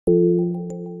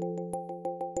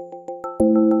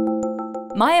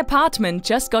My apartment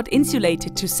just got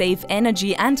insulated to save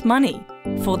energy and money.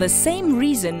 For the same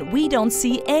reason, we don't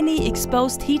see any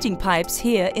exposed heating pipes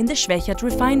here in the Schwechat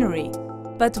Refinery.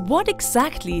 But what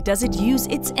exactly does it use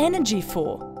its energy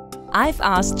for? I've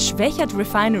asked Schwechat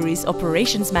Refinery's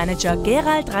operations manager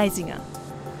Gerald Reisinger.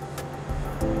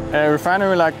 A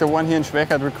refinery like the one here in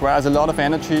Schwechat requires a lot of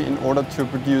energy in order to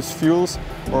produce fuels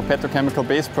or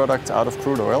petrochemical-based products out of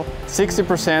crude oil.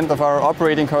 60% of our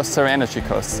operating costs are energy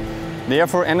costs.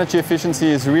 Therefore, energy efficiency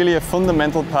is really a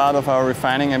fundamental part of our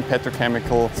refining and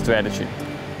petrochemical strategy.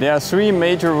 There are three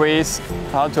major ways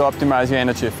how to optimize your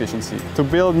energy efficiency. To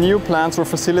build new plants or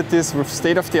facilities with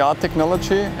state-of-the-art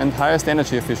technology and highest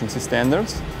energy efficiency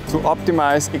standards. To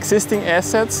optimize existing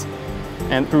assets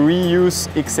and to reuse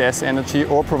excess energy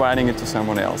or providing it to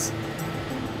someone else.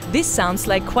 This sounds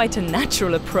like quite a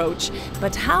natural approach,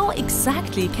 but how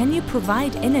exactly can you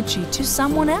provide energy to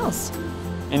someone else?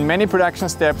 In many production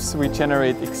steps, we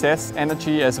generate excess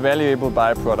energy as valuable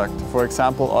byproduct, for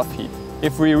example, off-heat.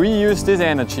 If we reuse this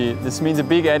energy, this means a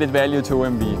big added value to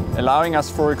OMV, allowing us,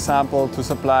 for example, to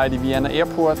supply the Vienna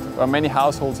airport or many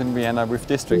households in Vienna with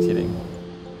district heating.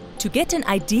 To get an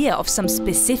idea of some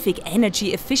specific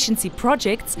energy efficiency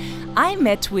projects, I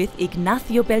met with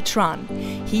Ignacio Beltran.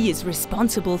 He is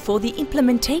responsible for the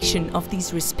implementation of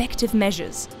these respective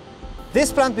measures.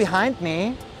 This plant behind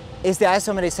me is the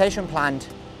isomerization plant.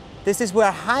 This is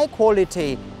where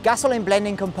high-quality gasoline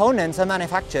blending components are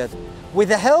manufactured. With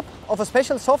the help of a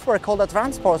special software called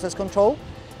advanced process control,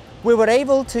 we were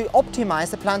able to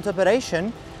optimize the plant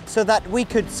operation so that we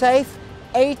could save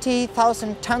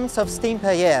 80,000 tons of steam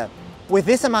per year. With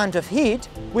this amount of heat,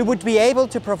 we would be able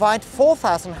to provide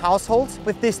 4,000 households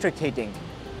with district heating.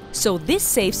 So this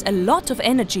saves a lot of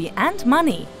energy and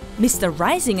money. Mr.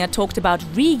 Reisinger talked about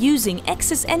reusing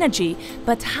excess energy,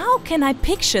 but how can I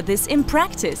picture this in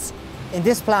practice? In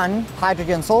this plant,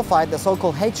 hydrogen sulfide, the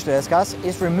so-called H2S gas,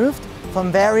 is removed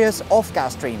from various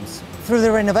off-gas streams. Through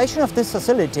the renovation of this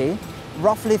facility,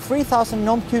 roughly 3,000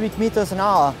 non-cubic meters an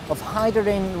hour of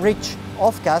hydrogen-rich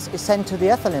off-gas is sent to the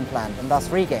ethylene plant and thus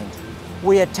regained.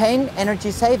 We attain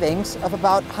energy savings of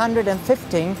about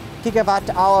 115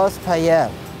 gigawatt-hours per year.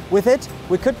 With it,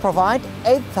 we could provide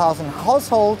 8,000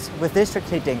 households with district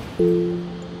heating.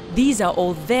 These are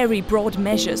all very broad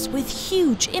measures with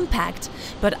huge impact,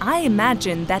 but I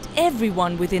imagine that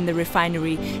everyone within the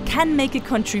refinery can make a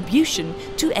contribution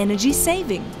to energy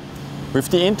saving. With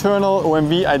the internal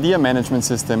OMV idea management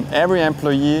system, every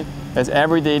employee has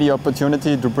every day the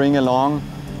opportunity to bring along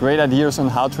great ideas on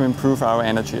how to improve our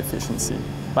energy efficiency.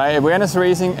 By awareness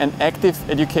raising and active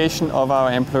education of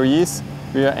our employees,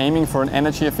 we are aiming for an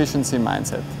energy efficiency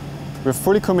mindset. We're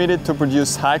fully committed to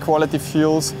produce high-quality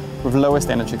fuels with lowest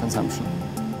energy consumption.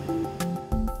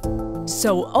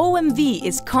 So OMV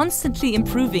is constantly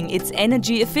improving its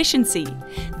energy efficiency.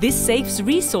 This saves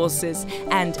resources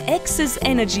and excess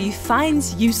energy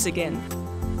finds use again.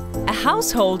 A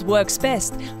household works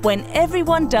best when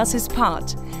everyone does his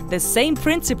part. The same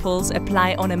principles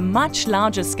apply on a much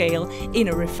larger scale in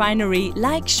a refinery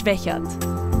like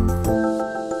Schwechat.